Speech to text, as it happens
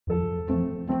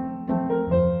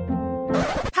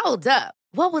Hold up.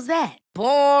 What was that?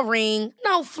 Boring.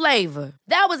 No flavor.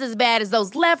 That was as bad as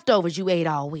those leftovers you ate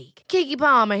all week. Keke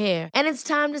Palmer here, and it's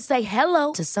time to say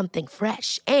hello to something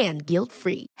fresh and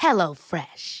guilt-free. Hello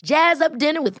Fresh. Jazz up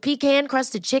dinner with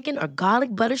pecan-crusted chicken or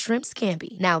garlic butter shrimp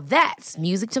scampi. Now that's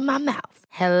music to my mouth.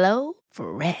 Hello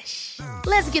Fresh.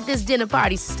 Let's get this dinner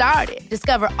party started.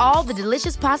 Discover all the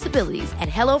delicious possibilities at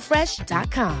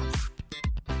hellofresh.com.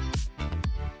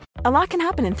 A lot can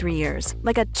happen in 3 years,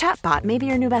 like a chatbot may be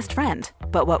your new best friend.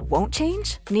 But what won't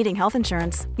change? Needing health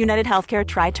insurance. United Healthcare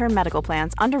Tri-Term Medical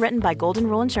Plans, underwritten by Golden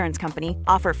Rule Insurance Company,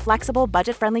 offer flexible,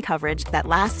 budget-friendly coverage that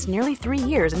lasts nearly 3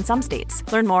 years in some states.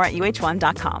 Learn more at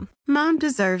uh1.com. Mom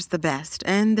deserves the best,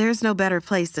 and there's no better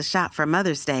place to shop for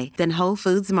Mother's Day than Whole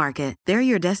Foods Market. They're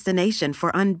your destination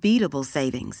for unbeatable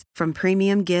savings, from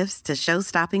premium gifts to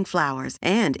show-stopping flowers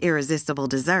and irresistible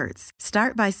desserts.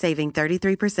 Start by saving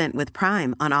 33% with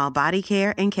Prime on all body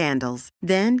care and candles.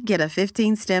 Then get a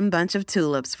 15-stem bunch of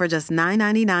tulips for just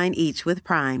 $9.99 each with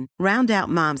Prime. Round out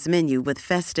Mom's menu with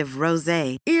festive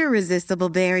rosé, irresistible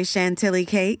berry chantilly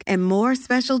cake, and more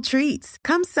special treats.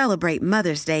 Come celebrate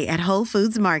Mother's Day at Whole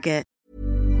Foods Market.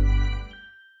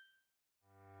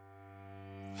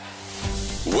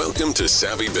 Welcome to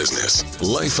Savvy Business,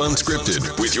 Life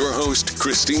Unscripted, with your host,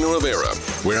 Christina Rivera,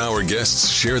 where our guests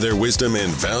share their wisdom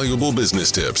and valuable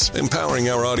business tips, empowering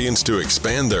our audience to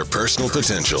expand their personal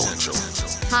potential.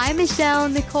 Hi, Michelle,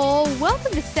 Nicole.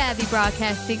 Welcome to Savvy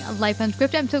Broadcasting, Life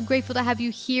Unscripted. I'm so grateful to have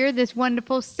you here this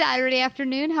wonderful Saturday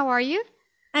afternoon. How are you?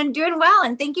 I'm doing well,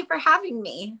 and thank you for having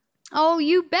me. Oh,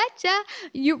 you betcha.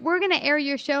 We're going to air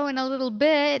your show in a little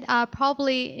bit,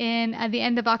 probably in the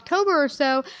end of October or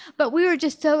so. But we were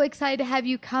just so excited to have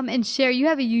you come and share. You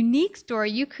have a unique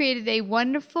story. You created a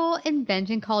wonderful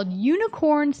invention called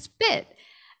Unicorn SPiT.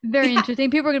 Very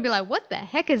interesting. People are going to be like, what the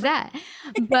heck is that?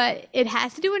 But it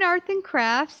has to do with arts and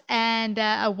crafts, and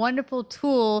a wonderful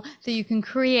tool that you can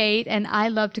create. And I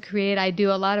love to create. I do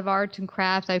a lot of arts and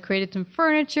crafts. I've created some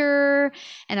furniture,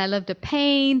 and I love to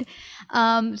paint.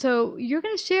 So you're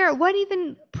going to share what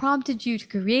even prompted you to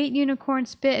create Unicorn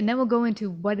SPiT, and then we'll go into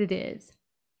what it is.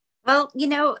 Well,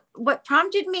 what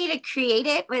prompted me to create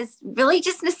it was really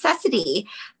just necessity.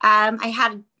 I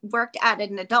had worked at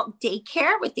an adult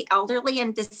daycare with the elderly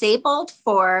and disabled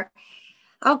for,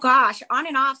 on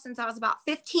and off since I was about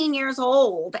 15 years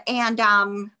old. And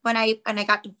when I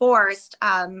got divorced,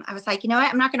 I was like, you know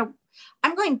what,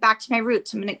 I'm going back to my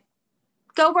roots. I'm going to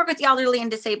go work with the elderly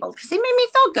and disabled because they made me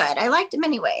feel good. I liked them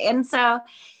anyway. And so,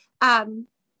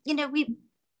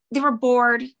 they were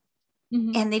bored.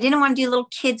 Mm-hmm. And they didn't want to do little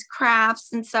kids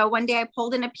crafts. And so one day I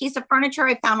pulled in a piece of furniture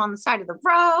I found on the side of the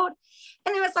road,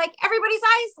 and it was like everybody's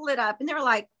eyes lit up, and they were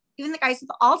like, even the guys with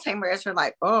Alzheimer's were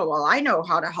like, oh, well, I know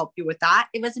how to help you with that.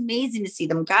 It was amazing to see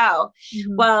them go.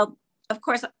 Mm-hmm. Well, of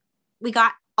course, we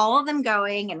got all of them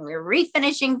going, and we were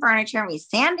refinishing furniture, and we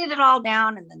sanded it all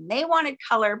down, and then they wanted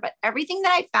color, but everything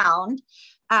that I found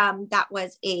that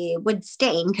was a wood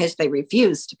stain, because they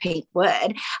refused to paint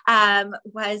wood,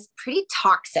 was pretty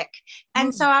toxic.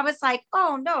 And so I was like,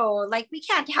 oh no, like we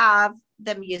can't have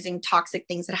them using toxic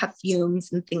things that have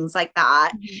fumes and things like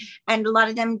that. Mm-hmm. And a lot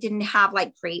of them didn't have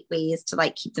like great ways to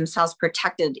like keep themselves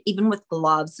protected, even with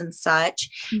gloves and such,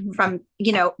 mm-hmm. from,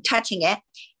 touching it.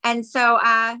 And so,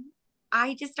 I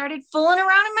just started fooling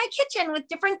around in my kitchen with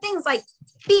different things like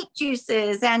beet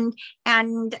juices and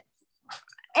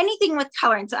anything with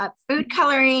colorants, food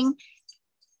coloring,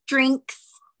 drinks,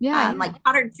 like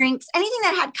powdered drinks, anything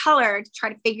that had color, to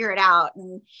try to figure it out.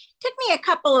 And it took me a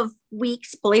couple of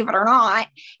weeks, believe it or not.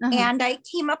 Uh-huh. And I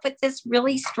came up with this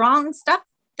really strong stuff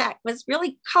that was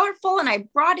really colorful, and I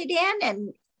brought it in,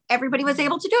 and everybody was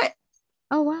able to do it.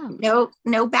 Oh, wow.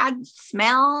 No bad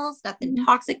smells, nothing mm-hmm.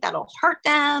 toxic that'll hurt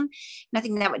them,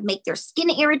 nothing that would make their skin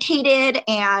irritated.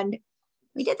 And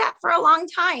we did that for a long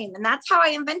time. And that's how I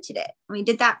invented it. We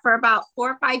did that for about 4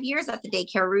 or 5 years at the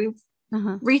daycare.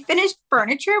 Refinished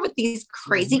furniture with these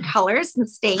crazy colors and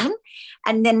stain.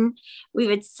 And then we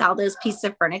would sell those pieces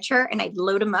of furniture, and I'd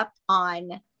load them up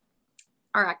on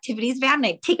our activities van, and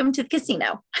I'd take them to the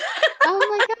casino.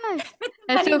 Oh my gosh.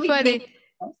 That's so funny.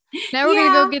 Now we're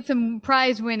going to go get some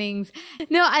prize winnings.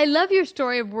 No, I love your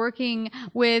story of working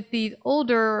with these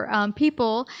older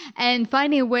people and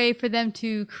finding a way for them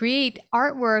to create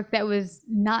artwork that was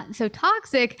not so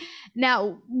toxic.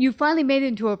 Now, you finally made it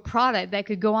into a product that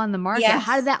could go on the market. Yes.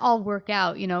 How did that all work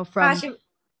out, from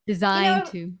design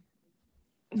to...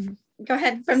 Go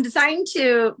ahead. From design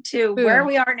to where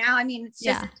we are now. I mean, it's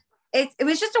just... It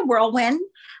was just a whirlwind.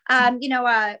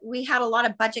 We had a lot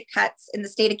of budget cuts in the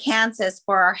state of Kansas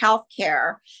for our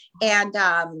healthcare. And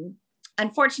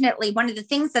unfortunately, one of the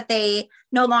things that they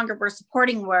no longer were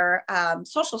supporting were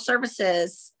social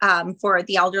services for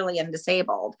the elderly and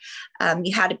disabled.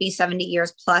 You had to be 70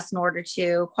 years plus in order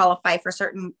to qualify for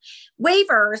certain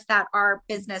waivers that our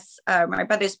business, my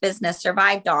brother's business,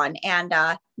 survived on. And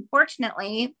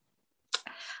unfortunately,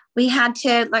 we had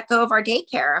to let go of our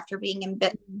daycare after being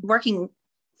working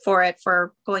for it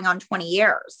for going on 20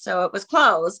 years. So it was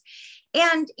closed.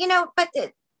 And, but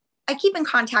I keep in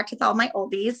contact with all my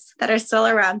oldies that are still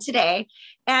around today.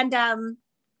 And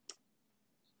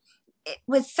it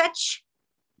was such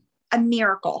a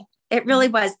miracle. It really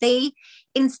was. They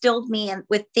instilled me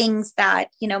with things that,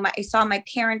 I saw my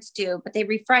parents do, but they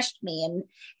refreshed me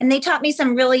and they taught me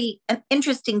some really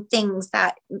interesting things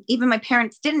that even my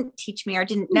parents didn't teach me or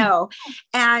didn't know.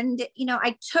 And,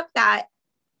 I took that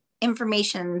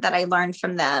information that I learned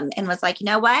from them and was like, you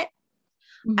know what?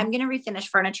 I'm going to refinish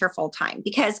furniture full time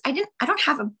because I never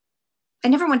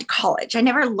went to college. I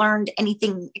never learned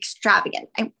anything extravagant.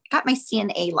 I got my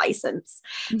CNA license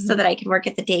so that I could work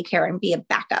at the daycare and be a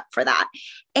backup for that.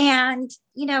 And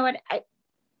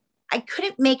I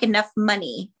couldn't make enough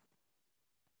money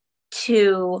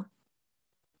to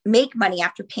make money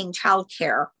after paying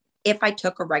childcare if I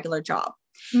took a regular job.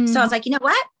 So I was like, you know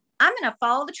what? I'm going to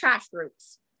follow the trash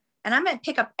routes. And I'm going to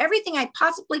pick up everything I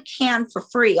possibly can for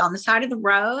free on the side of the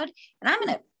road. And I'm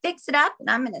going to fix it up and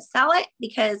I'm going to sell it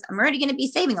because I'm already going to be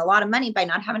saving a lot of money by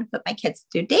not having to put my kids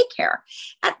through daycare.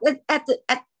 At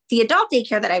the adult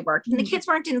daycare that I worked, when the kids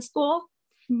weren't in school,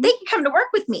 they could come to work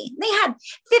with me. They had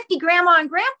 50 grandma and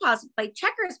grandpas to play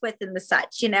checkers with and the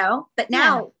such, But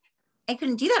now I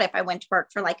couldn't do that if I went to work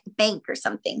for like a bank or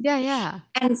something. Yeah.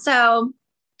 And so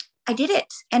I did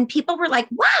it. And people were like,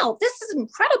 wow, this is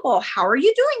incredible. How are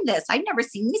you doing this? I've never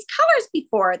seen these colors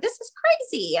before. This is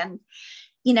crazy. And,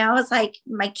 it was like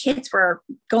my kids were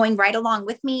going right along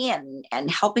with me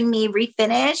and helping me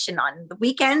refinish. And on the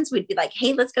weekends, we'd be like,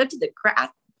 hey, let's go to the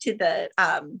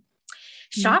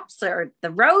shops or the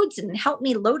roads and help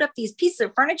me load up these pieces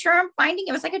of furniture I'm finding.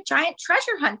 It was like a giant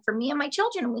treasure hunt for me and my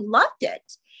children. And we loved it.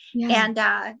 Yeah. And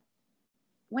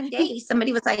one day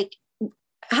somebody was like,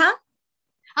 huh?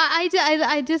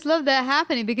 I just love that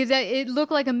happening because it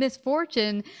looked like a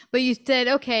misfortune, but you said,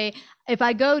 okay, if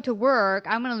I go to work,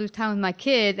 I'm going to lose time with my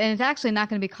kids and it's actually not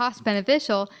going to be cost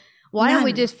beneficial. Why don't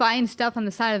we just find stuff on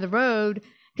the side of the road?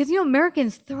 Because,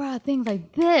 Americans throw out things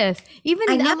like this, even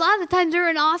a lot of the times they're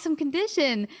in awesome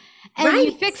condition and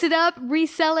you fix it up,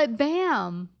 resell it,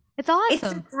 bam. It's awesome. It's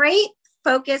a great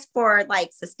focus for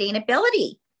like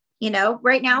sustainability.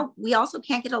 Right now, we also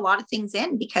can't get a lot of things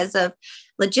in because of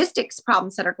logistics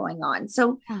problems that are going on.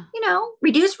 So,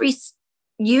 reduce,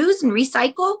 use, and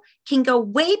recycle can go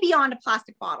way beyond a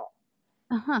plastic bottle.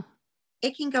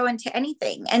 It can go into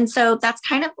anything. And so that's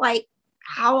kind of like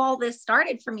how all this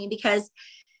started for me because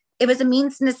it was a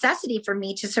means of necessity for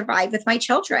me to survive with my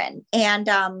children. And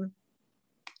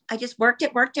I just worked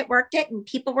it. And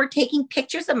people were taking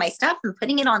pictures of my stuff and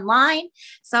putting it online.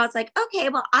 So I was like, okay,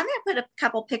 well, I'm going to put a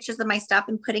couple pictures of my stuff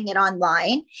and putting it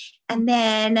online. And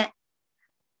then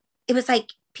it was like,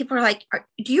 people were like,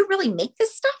 do you really make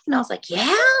this stuff? And I was like,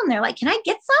 yeah. And they're like, can I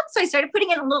get some? So I started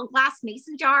putting it in little glass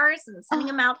mason jars and sending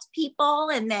them out to people.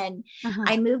 And then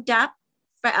I moved up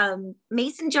from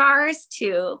mason jars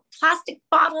to plastic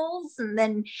bottles. And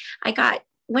then I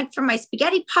went from my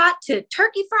spaghetti pot to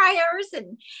turkey fryers.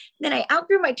 And then I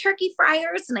outgrew my turkey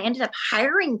fryers and I ended up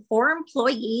hiring 4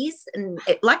 employees. And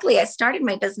luckily I started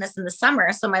my business in the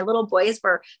summer. So my little boys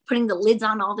were putting the lids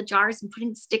on all the jars and putting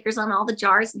the stickers on all the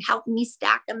jars and helping me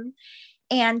stack them.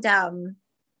 And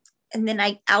then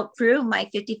I outgrew my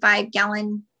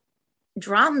 55-gallon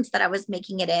drums that I was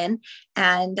making it in.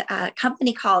 And a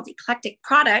company called Eclectic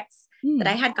Products that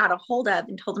I had got a hold of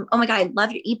and told them, oh my God, I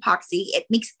love your epoxy. It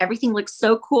makes everything look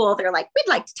so cool. They're like, we'd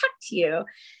like to talk to you.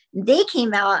 They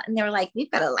came out and they were like,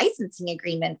 we've got a licensing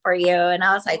agreement for you. And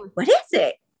I was like, what is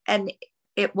it? And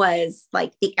it was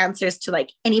like the answers to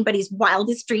like anybody's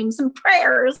wildest dreams and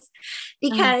prayers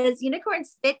because Unicorn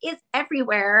SPiT is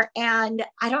everywhere. And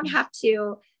I don't have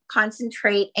to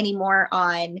concentrate anymore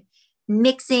on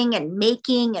mixing and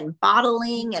making and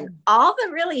bottling and all the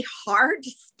really hard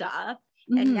stuff.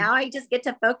 And now I just get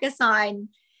to focus on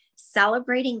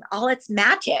celebrating all its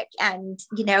magic and,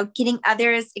 getting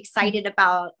others excited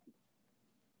about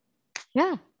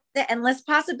the endless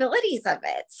possibilities of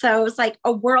it. So it was like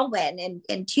a whirlwind.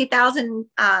 In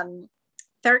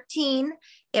 2013,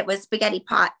 it was spaghetti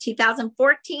pot.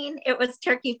 2014, it was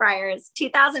turkey fryers.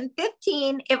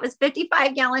 2015, it was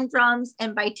 55-gallon drums.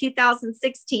 And by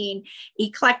 2016,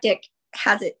 Eclectic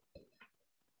has it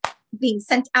being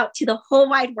sent out to the whole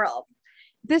wide world.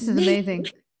 This is amazing.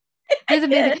 That's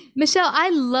amazing. Michelle, I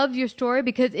love your story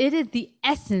because it is the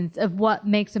essence of what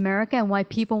makes America and why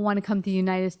people want to come to the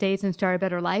United States and start a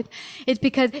better life. It's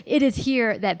because it is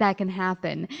here that can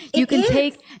happen. You can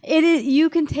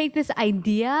take this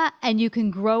idea and you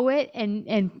can grow it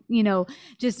and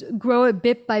just grow it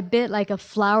bit by bit like a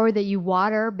flower that you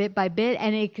water bit by bit,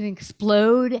 and it can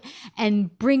explode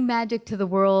and bring magic to the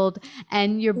world,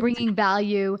 and you're bringing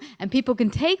value, and people can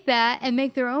take that and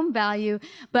make their own value.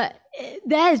 But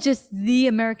that is just the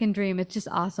American dream. It's just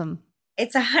awesome.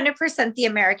 It's 100% the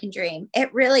American dream.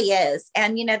 It really is.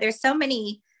 And, there's so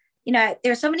many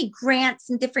grants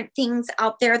and different things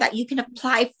out there that you can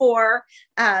apply for.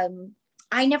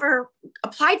 I never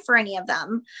applied for any of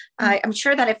them. I'm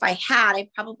sure that if I had, I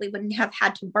probably wouldn't have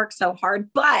had to work so hard,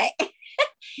 but it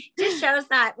just shows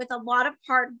that with a lot of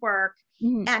hard work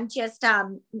and just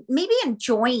maybe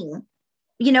enjoying,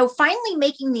 finally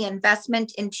making the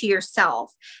investment into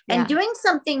yourself and doing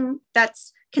something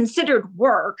that's considered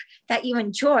work that you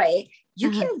enjoy,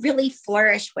 you can really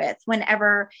flourish with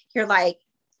whenever you're like,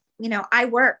 I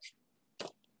work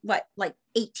like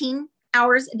 18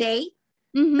 hours a day,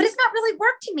 but it's not really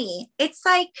work to me. It's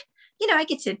like, I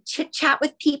get to chit chat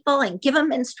with people and give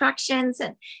them instructions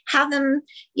and have them,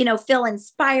 feel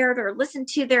inspired or listen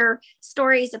to their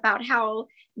stories about how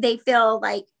they feel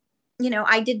like,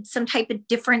 I did some type of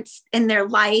difference in their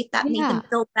life that made them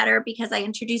feel better because I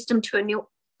introduced them to a new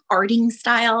arting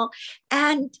style.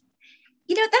 And,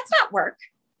 that's not work.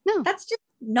 No, that's just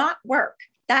not work.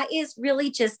 That is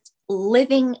really just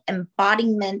living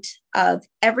embodiment of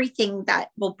everything that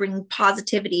will bring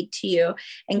positivity to you,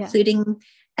 including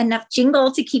enough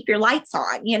jingle to keep your lights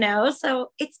on,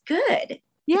 so it's good.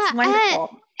 Yeah. It's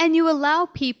wonderful. And you allow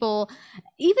people,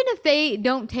 even if they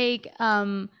don't take,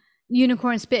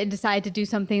 Unicorn SPiT and decide to do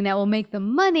something that will make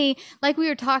them money, like we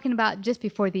were talking about just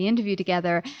before the interview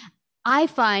together, I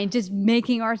find just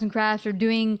making arts and crafts or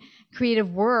doing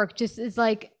creative work just is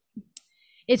like,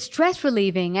 it's stress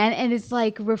relieving and it's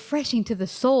like refreshing to the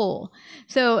soul.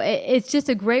 So it's just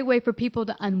a great way for people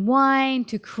to unwind,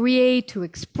 to create, to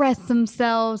express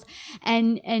themselves.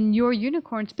 And your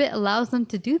Unicorn SPiT allows them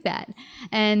to do that.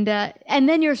 And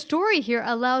then your story here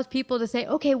allows people to say,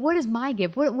 okay, what is my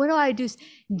gift? What do I just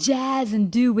jazz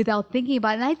and do without thinking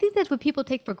about it? And I think that's what people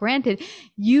take for granted.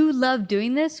 You love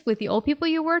doing this with the old people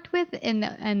you worked with in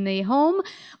the home,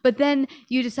 but then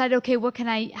you decided, okay,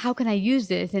 how can I use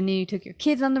this? And then you took your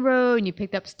kids on the road and you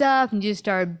picked up stuff and you just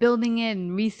started building it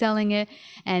and reselling it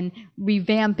and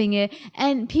revamping it.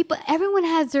 And everyone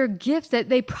has their gifts that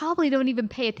they probably don't even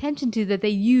pay attention to, that they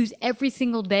use every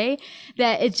single day,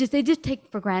 that they just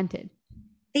take for granted.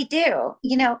 They do.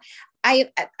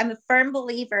 I'm a firm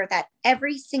believer that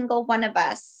every single one of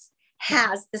us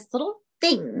has this little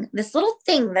thing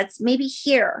that's maybe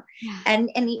here,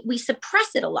 and we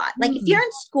suppress it a lot. Like if you're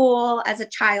in school as a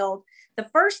child, the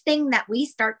first thing that we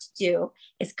start to do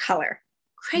is color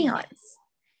crayons.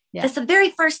 Yeah. That's the very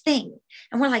first thing.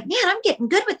 And we're like, man, I'm getting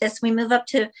good with this. We move up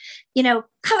to,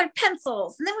 colored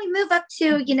pencils, and then we move up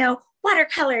to,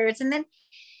 watercolors, and then,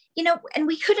 and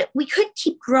we could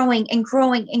keep growing and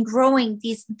growing and growing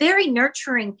these very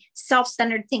nurturing,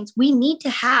 self-centered things. We need to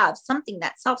have something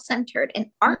that's self-centered, and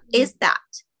art is that.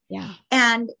 Yeah.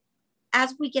 And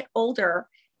as we get older,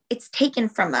 it's taken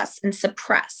from us and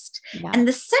suppressed. Yeah. And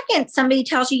the second somebody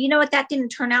tells you, that didn't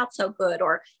turn out so good,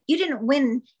 or you didn't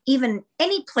win even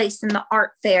any place in the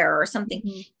art fair or something,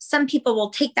 some people will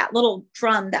take that little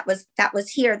drum that was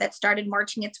here that started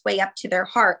marching its way up to their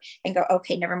heart and go,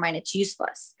 okay, never mind, it's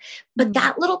useless. But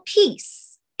that little piece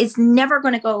is never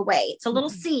going to go away. It's a little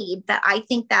seed that I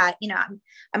think that,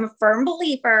 I'm a firm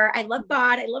believer. I love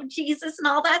God. I love Jesus and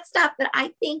all that stuff. But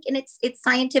I think, and it's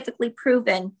scientifically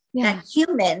proven that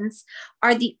humans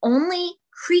are the only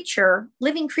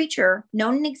living creature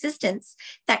known in existence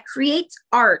that creates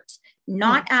art,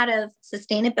 not out of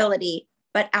sustainability,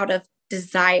 but out of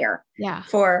desire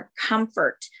for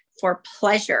comfort, for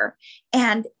pleasure.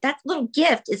 And that little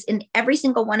gift is in every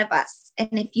single one of us. And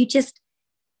if you just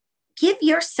give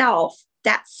yourself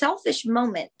that selfish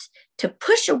moment to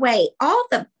push away all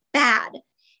the bad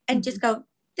and just go,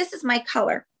 this is my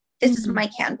color. This is my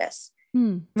canvas.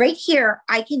 Right here,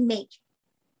 I can make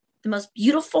the most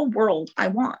beautiful world I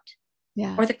want,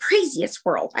 or the craziest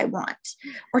world I want,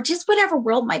 or just whatever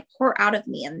world might pour out of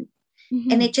me. And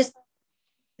it just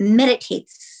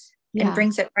meditates and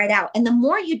brings it right out. And the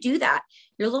more you do that,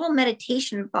 your little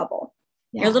meditation bubble,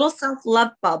 your little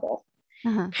self-love bubble,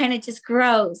 kind of just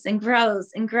grows and grows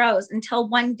and grows until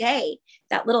one day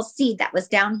that little seed that was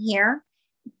down here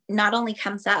not only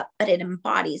comes up, but it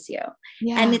embodies you.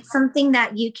 And it's something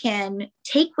that you can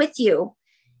take with you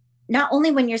not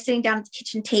only when you're sitting down at the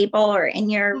kitchen table or in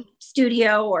your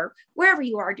studio or wherever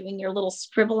you are doing your little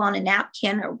scribble on a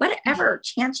napkin or whatever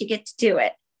chance you get to do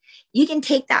it, you can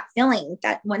take that feeling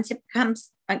that once it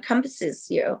encompasses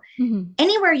you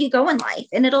anywhere you go in life,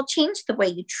 and it'll change the way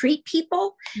you treat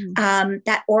people.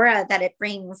 That aura that it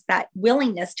brings, that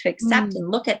willingness to accept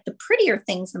and look at the prettier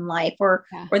things in life or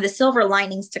the silver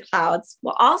linings to clouds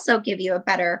will also give you a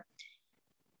better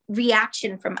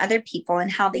reaction from other people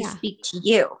and how they speak to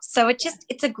you. So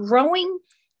it's a growing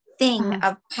thing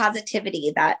of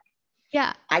positivity that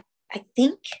I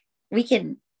think we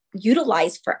can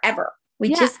utilize forever.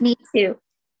 We just need to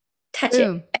touch it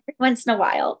every once in a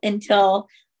while until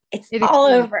it's all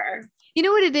over. You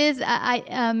know what it is,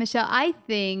 Michelle? I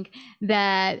think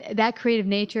that creative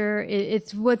nature,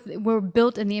 it's what we're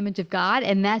built in the image of God,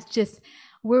 and that's just,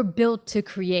 we're built to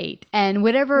create. And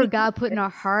whatever God put in our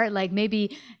heart, like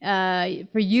maybe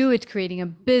for you, it's creating a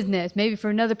business. Maybe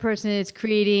for another person, it's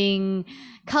creating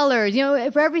colors. You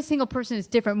know, for every single person, it's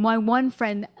different. My one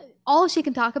friend, all she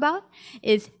can talk about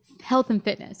is health and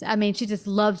fitness. I mean, she just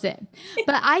loves it.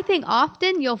 But I think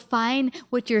often you'll find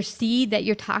what your seed that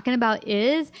you're talking about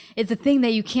is the thing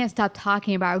that you can't stop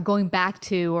talking about or going back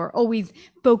to or always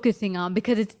focusing on,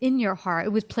 because it's in your heart. It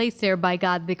was placed there by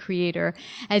God, the creator,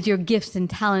 as your gifts and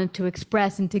talent to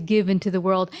express and to give into the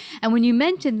world. And when you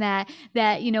mention that,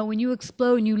 you know, when you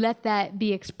explode and you let that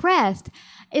be expressed,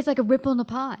 it's like a ripple in the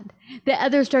pond. The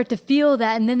others start to feel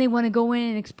that, and then they want to go in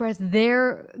and express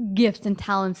their gifts and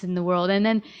talents in the world. And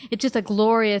then it's just a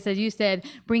glorious, as you said,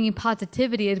 bringing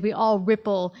positivity as we all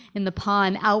ripple in the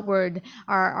pond outward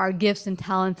our gifts and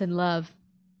talents and love.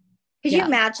 Could you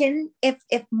imagine if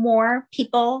more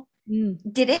people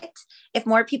did it? If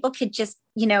more people could just,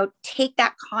 you know, take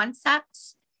that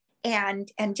concept and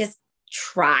just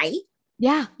try.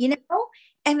 Yeah. You know?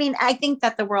 I mean, I think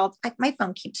that the world, my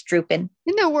phone keeps drooping.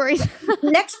 No worries.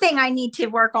 Next thing I need to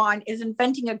work on is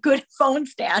inventing a good phone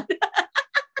stand.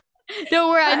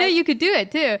 Don't worry. I know you could do it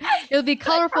too. It'll be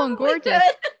colorful and gorgeous.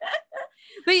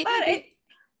 But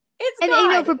it's and you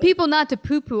know, for people not to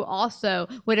poo-poo also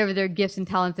whatever their gifts and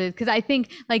talents is, because I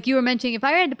think, like you were mentioning, if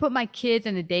I had to put my kids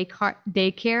in a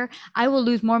daycare, I will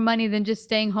lose more money than just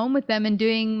staying home with them and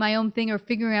doing my own thing or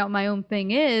figuring out my own thing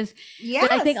is. Yes.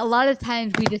 But I think a lot of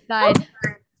times we decide,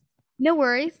 no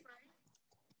worries.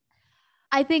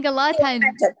 I think a lot of times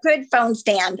it's a good phone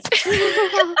stand.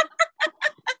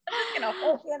 I'm gonna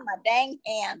hold it in my dang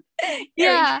hand.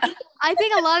 Yeah, I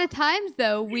think a lot of times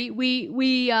though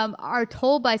we are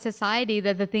told by society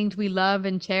that the things we love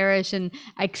and cherish and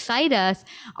excite us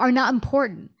are not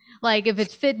important. Like if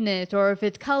it's fitness or if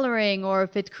it's coloring or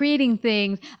if it's creating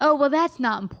things, oh, well, that's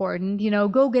not important. You know,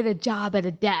 go get a job at a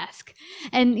desk.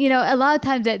 And, you know, a lot of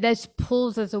times that just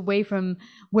pulls us away from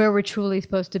where we're truly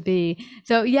supposed to be.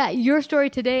 So yeah, your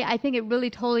story today, I think it really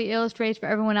totally illustrates for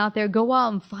everyone out there. Go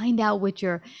out and find out what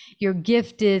your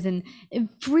gift is and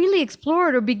freely explore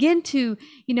it, or begin to,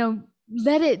 you know,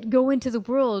 let it go into the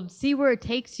world, see where it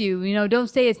takes you. You know, don't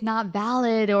say it's not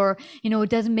valid or, you know, it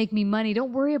doesn't make me money.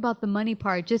 Don't worry about the money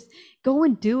part. Just go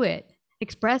and do it.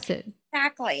 Express it.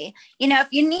 Exactly. You know, if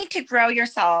you need to grow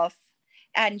yourself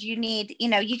and you need, you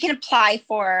know, you can apply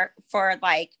for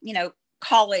like, you know,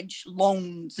 college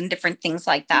loans and different things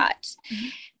like that. Mm-hmm.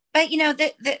 But, you know,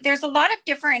 there's a lot of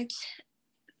different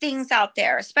things out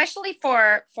there, especially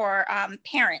for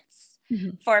parents.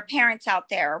 Mm-hmm. For parents out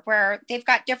there where they've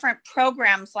got different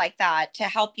programs like that to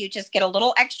help you just get a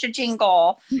little extra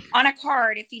jingle on a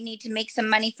card if you need to make some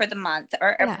money for the month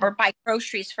or buy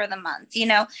groceries for the month. You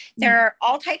know, there are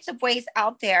all types of ways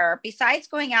out there besides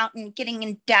going out and getting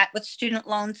in debt with student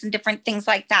loans and different things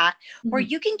like that, where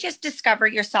you can just discover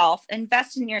yourself,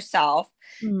 invest in yourself,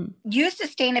 use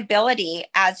sustainability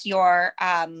as your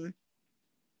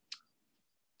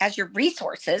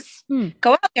resources,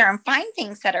 go out there and find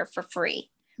things that are for free,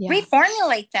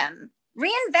 reformulate them,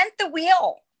 reinvent the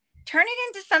wheel, turn it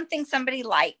into something somebody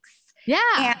likes. Yeah.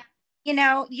 And, you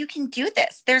know, you can do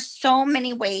this. There's so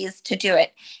many ways to do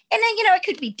it. And then, you know, it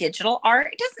could be digital art.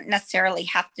 It doesn't necessarily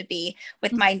have to be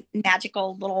with my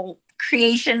magical little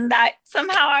creation that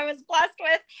somehow I was blessed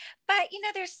with. But, you know,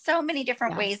 there's so many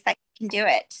different ways that you can do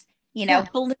it. You know,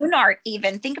 balloon art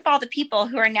even. Think of all the people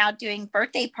who are now doing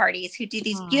birthday parties who do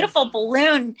these beautiful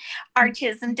balloon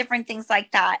arches and different things like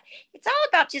that. It's all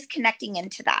about just connecting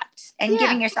into that and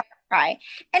giving yourself a try.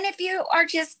 And if you are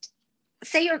just,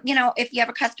 say you're, you know, if you have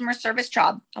a customer service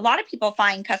job, a lot of people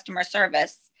find customer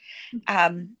service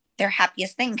their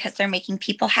happiest thing because they're making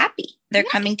people happy. They're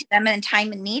coming to them in a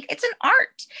time of need. It's an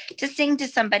art to sing to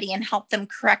somebody and help them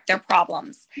correct their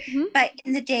problems. But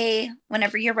in the day,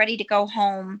 whenever you're ready to go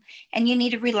home and you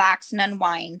need to relax and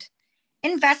unwind,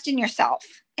 invest in yourself.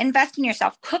 Invest in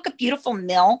yourself. Cook a beautiful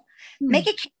meal. Make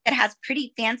a cake that has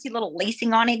pretty fancy little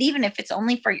lacing on it, even if it's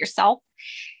only for yourself.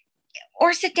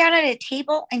 Or sit down at a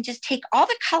table and just take all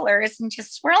the colors and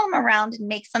just swirl them around and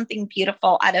make something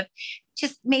beautiful out of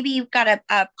just, maybe you've got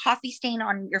a coffee stain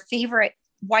on your favorite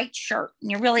white shirt and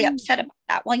you're really upset about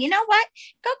that. Well, you know what?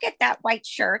 Go get that white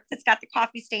shirt that's got the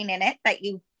coffee stain in it that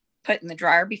you put in the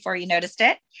dryer before you noticed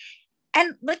it.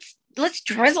 And let's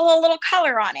drizzle a little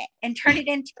color on it and turn it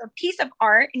into a piece of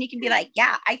art. And you can be like,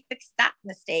 yeah, I fixed that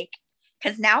mistake,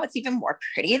 because now it's even more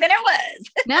pretty than it was.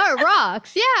 Now it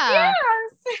rocks. Yeah. Yes.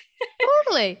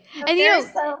 Totally. So And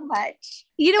there's so much.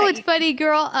 you know what's funny,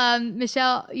 girl?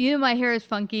 Michelle, my hair is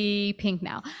funky pink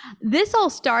now. This all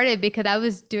started because I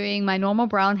was doing my normal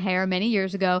brown hair many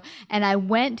years ago, and I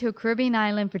went to a Caribbean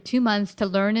island for 2 months to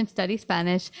learn and study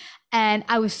Spanish. And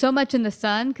I was so much in the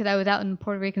sun, because I was out in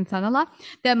Puerto Rican sun a lot,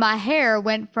 that my hair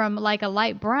went from like a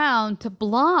light brown to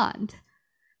blonde.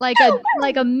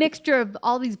 Like a mixture of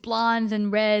all these blondes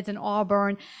and reds and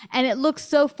auburn, and it looks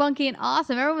so funky and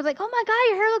awesome. Everyone was like, "Oh my God,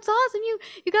 your hair looks awesome!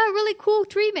 You got a really cool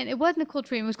treatment." It wasn't a cool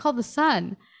treatment; it was called the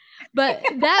sun. But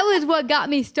that was what got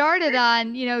me started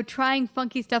on, trying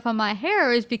funky stuff on my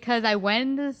hair, is because I went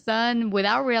into the sun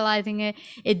without realizing it.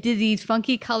 It did these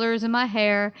funky colors in my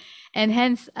hair, and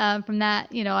hence from that,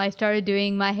 I started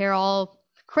doing my hair all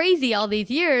crazy all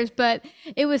these years, but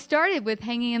it was started with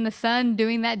hanging in the sun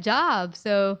doing that job.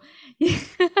 So it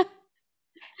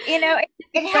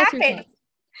happened.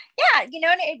 Yeah,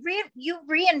 you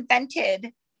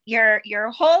reinvented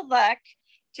your whole look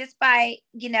just by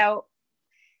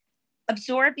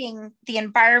absorbing the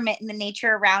environment and the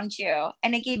nature around you,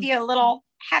 and it gave you a little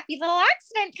happy little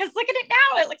accident, because look at it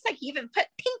now, it looks like you even put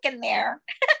pink in there.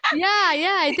 yeah,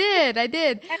 I did I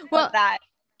love that.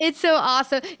 It's so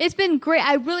awesome. It's been great.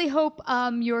 I really hope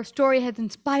your story has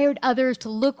inspired others to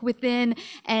look within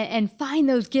and find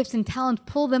those gifts and talents,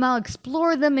 pull them out,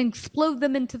 explore them, and explode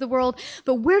them into the world.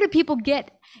 But where do people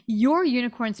get your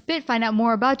Unicorn Spit, find out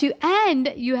more about you?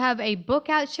 And you have a book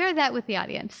out. Share that with the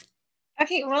audience.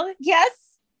 Okay, well, yes,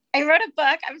 I wrote a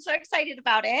book. I'm so excited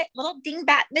about it. Little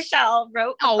dingbat Michelle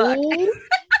wrote a book.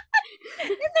 It's the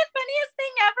funniest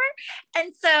thing ever.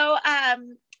 And so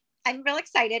I'm real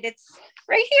excited. It's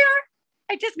right here.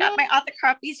 I just got my author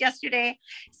copies yesterday.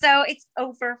 So it's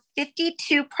over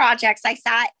 52 projects. I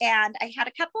sat and I had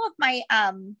a couple of my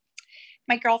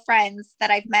my girlfriends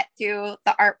that I've met through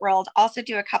the art world also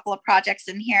do a couple of projects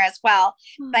in here as well.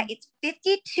 But it's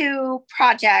 52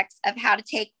 projects of how to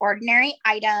take ordinary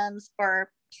items or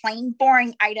plain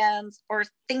boring items or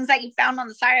things that you found on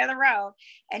the side of the road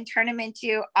and turn them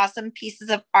into awesome pieces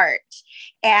of art.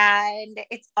 And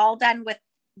it's all done with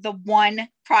the one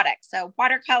product. So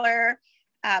watercolor,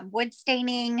 wood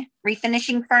staining,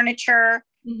 refinishing furniture,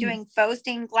 doing faux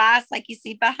stained glass like you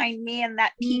see behind me and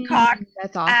that peacock.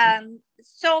 That's awesome.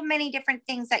 So many different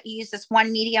things that you use this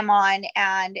one medium on,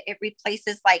 and it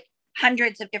replaces like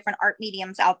hundreds of different art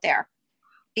mediums out there,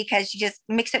 because you just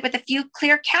mix it with a few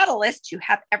clear catalysts, you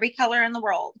have every color in the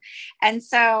world. And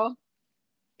so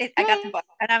I got the book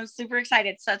and I'm super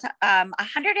excited. So it's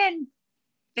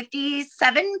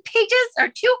 157 pages or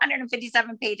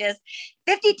 257 pages,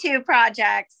 52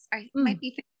 projects, or might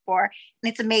be 54.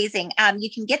 And it's amazing.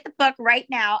 You can get the book right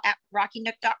now at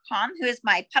rockynook.com, who is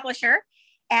my publisher.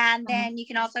 And then you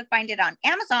can also find it on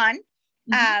Amazon.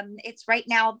 It's right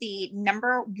now the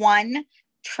 #1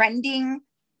 trending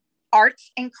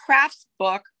arts and crafts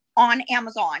book on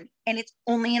Amazon, and it's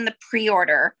only in the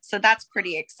pre-order. So that's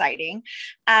pretty exciting.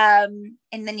 And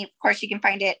then of course you can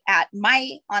find it at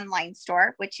my online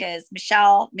store, which is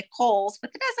Nicole's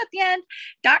with an S at the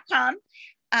end.com.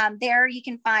 There you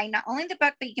can find not only the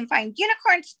book, but you can find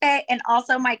Unicorn Spit and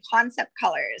also my concept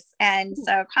colors. And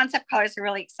so concept colors are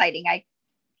really exciting. I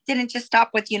didn't just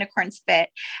stop with Unicorn Spit.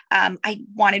 I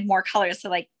wanted more colors. So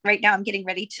like right now I'm getting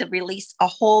ready to release a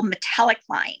whole metallic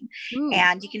line.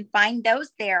 And you can find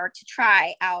those there to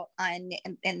try out on,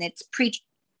 and it's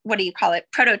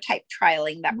prototype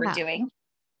trialing that we're doing.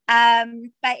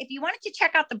 But if you wanted to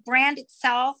check out the brand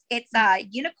itself, it's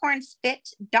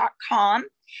unicornspit.com.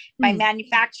 My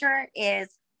manufacturer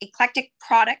is Eclectic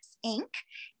Products Inc.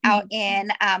 out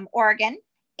in Oregon.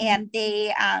 And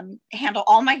they handle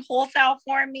all my wholesale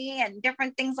for me and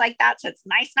different things like that. So it's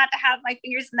nice not to have my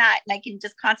fingers in that. And I can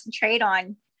just concentrate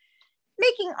on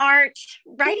making art,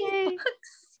 writing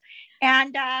books,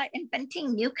 and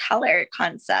inventing new color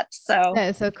concepts. So that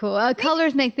is so cool.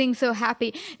 Colors make things so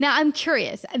happy. Now I'm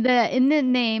curious. In the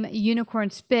name Unicorn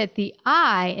Spit, the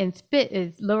I in Spit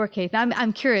is lowercase.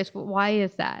 I'm curious. Why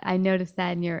is that? I noticed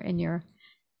that in your.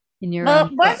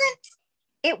 Well,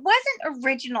 it wasn't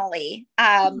originally.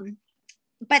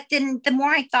 but then the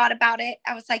more I thought about it,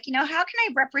 I was like, how can I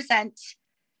represent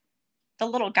the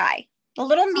little guy, the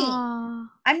little me? Aww.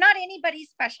 I'm not anybody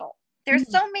special.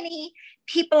 There's so many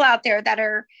people out there that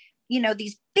are,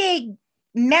 these big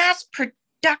mass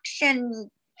production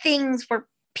things where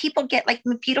people get like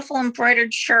beautiful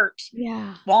embroidered shirt.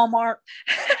 Yeah. Walmart.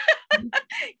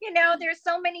 There's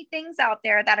so many things out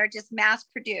there that are just mass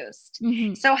produced.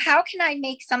 Mm-hmm. So how can I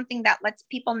make something that lets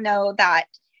people know that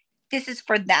this is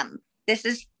for them? This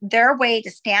is their way to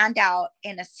stand out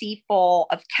in a sea full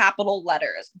of capital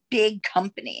letters, big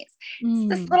companies. It's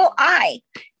this little I,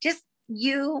 just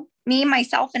you, me,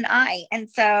 myself, and I. And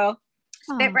so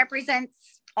SPiT represents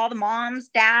all the moms,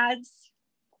 dads,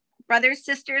 brothers,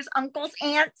 sisters, uncles,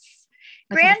 aunts,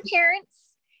 grandparents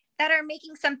that are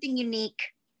making something unique.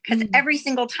 Because every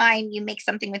single time you make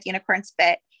something with Unicorn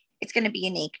SPiT, it's going to be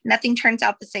unique. Nothing turns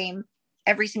out the same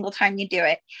every single time you do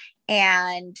it.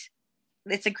 And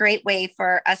it's a great way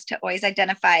for us to always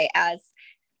identify as,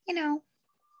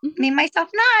 me, myself,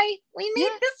 and I, we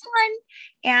made this one.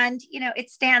 And,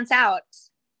 it stands out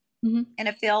in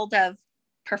a field of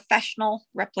professional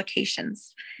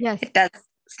replications. Yes. It does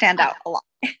stand out a lot.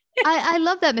 I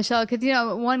love that, Michelle, because,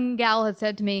 one gal had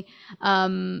said to me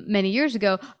many years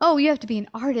ago, oh, you have to be an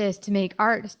artist to make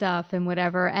art stuff and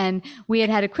whatever. And we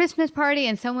had a Christmas party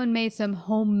and someone made some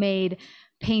homemade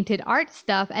painted art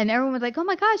stuff. And everyone was like, oh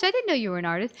my gosh, I didn't know you were an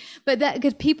artist. But that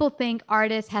because people think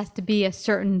artist has to be a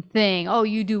certain thing. Oh,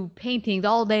 you do paintings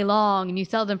all day long and you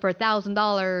sell them for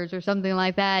 $1,000 or something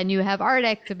like that. And you have art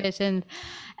exhibitions.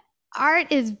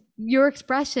 Art is your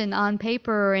expression on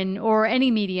paper or any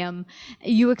medium,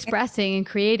 you expressing and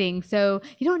creating. So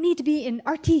you don't need to be an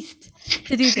artiste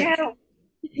to do this.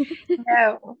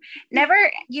 No, never.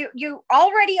 You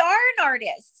already are an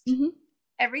artist.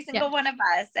 Every single one of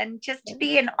us. And just to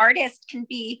be an artist can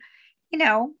be,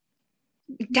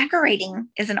 decorating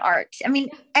is an art. I mean,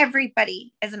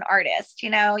 everybody is an artist. You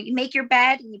make your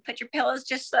bed and you put your pillows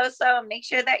just so and make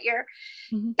sure that your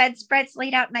bedspread's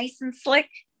laid out nice and slick.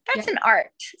 That's an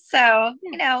art. So,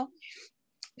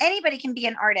 anybody can be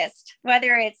an artist,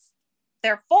 whether it's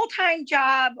their full-time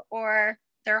job or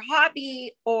their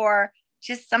hobby or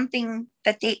just something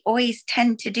that they always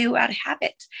tend to do out of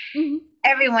habit.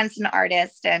 Everyone's an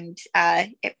artist. And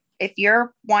if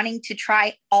you're wanting to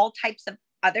try all types of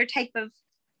other type of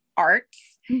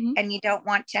arts and you don't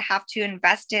want to have to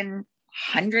invest in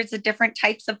hundreds of different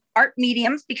types of art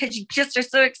mediums because you just are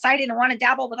so excited and want to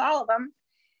dabble with all of them,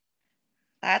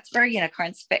 that's where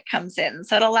Unicorn SPiT comes in.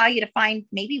 So it'll allow you to find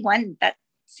maybe one that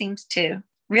seems to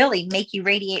really make you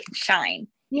radiate and shine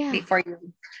before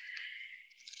you.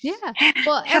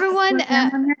 Well, everyone, so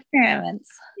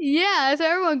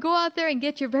everyone go out there and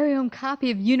get your very own copy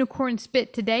of Unicorn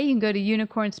SPiT today. You can go to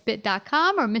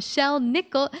unicornspit.com or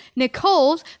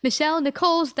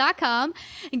michelleniccols.com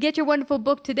and get your wonderful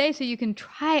book today so you can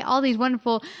try all these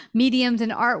wonderful mediums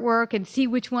and artwork and see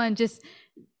which one just,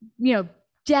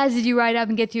 jazzes you right up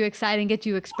and gets you excited and gets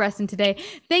you expressing today.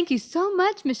 Thank you so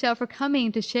much, Michelle, for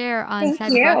coming to share on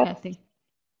Savvy Broadcasting.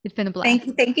 It's been a blast.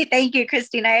 Thank you,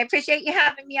 Christina. I appreciate you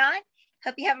having me on.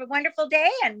 Hope you have a wonderful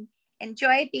day and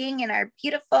enjoy being in our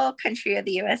beautiful country of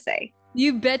the USA.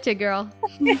 You betcha, girl.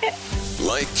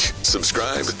 Like,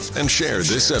 subscribe, and share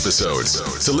this episode.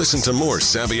 To listen to more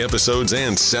savvy episodes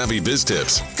and savvy biz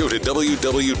tips, go to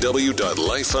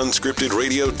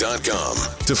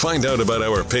www.lifeunscriptedradio.com. To find out about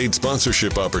our paid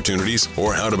sponsorship opportunities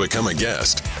or how to become a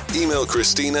guest, email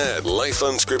Christina at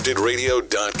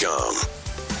lifeunscriptedradio.com.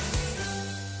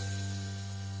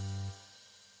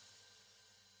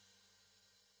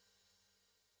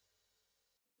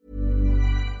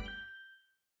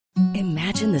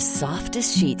 Imagine the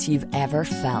softest sheets you've ever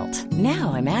felt.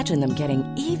 Now imagine them getting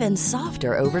even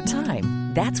softer over time.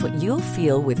 That's what you'll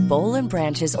feel with Boll &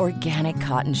 Branch's organic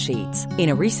cotton sheets. In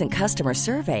a recent customer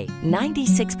survey,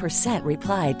 96%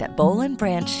 replied that Boll &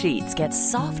 Branch sheets get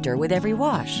softer with every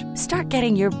wash. Start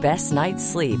getting your best night's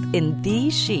sleep in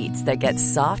these sheets that get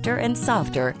softer and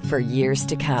softer for years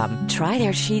to come. Try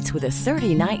their sheets with a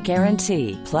 30-night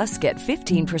guarantee. Plus, get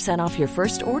 15% off your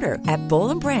first order at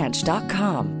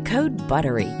bollandbranch.com. Code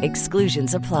BUTTERY.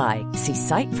 Exclusions apply. See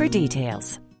site for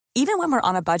details. Even when we're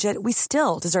on a budget, we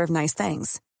still deserve nice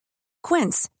things.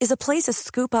 Quince is a place to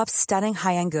scoop up stunning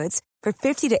high-end goods for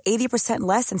 50 to 80%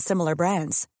 less than similar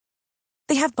brands.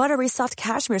 They have buttery soft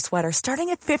cashmere sweaters starting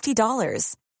at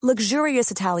 $50,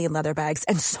 luxurious Italian leather bags,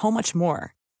 and so much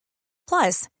more.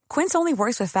 Plus, Quince only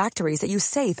works with factories that use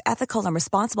safe, ethical, and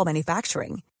responsible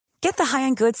manufacturing. Get the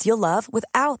high-end goods you'll love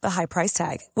without the high price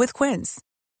tag with Quince.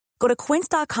 Go to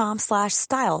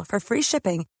quince.com/style for free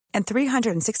shipping and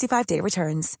 365-day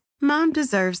returns. Mom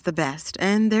deserves the best,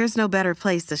 and there's no better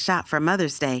place to shop for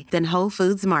Mother's Day than Whole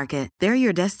Foods Market. They're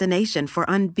your destination for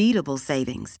unbeatable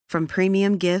savings, from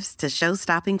premium gifts to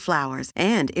show-stopping flowers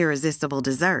and irresistible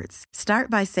desserts. Start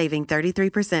by saving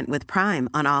 33% with Prime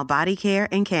on all body care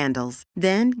and candles.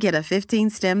 Then get a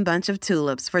 15-stem bunch of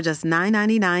tulips for just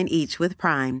 $9.99 each with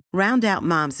Prime. Round out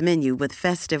Mom's menu with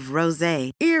festive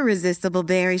rosé, irresistible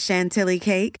berry chantilly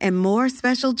cake, and more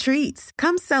special treats.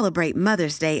 Come celebrate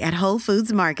Mother's Day at Whole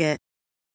Foods Market.